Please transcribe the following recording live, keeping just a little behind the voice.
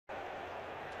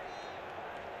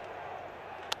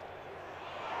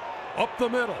up the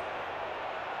middle.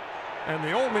 And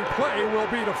the only play will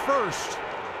be to first.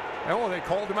 Oh, they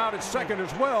called him out at second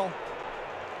as well.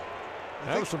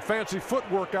 That was some fancy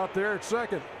footwork out there at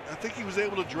second. I think he was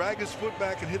able to drag his foot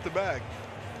back and hit the bag.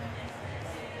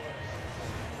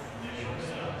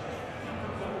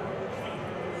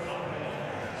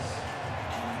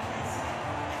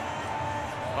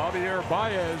 Javier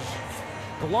Baez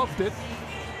gloved it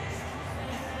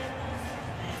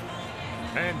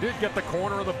and did get the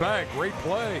corner of the bag. Great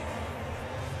play.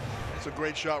 It's a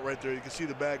great shot right there. You can see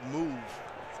the bag move.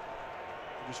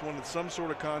 Just wanted some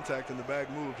sort of contact and the bag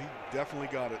moved. He definitely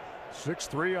got it.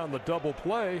 6-3 on the double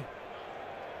play.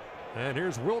 And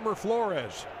here's Wilmer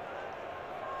Flores.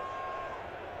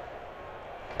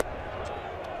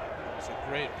 It's a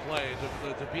great play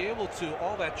to be able to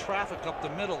all that traffic up the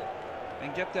middle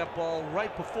and get that ball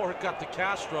right before it got to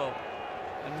Castro,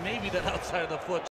 and maybe that outside of the foot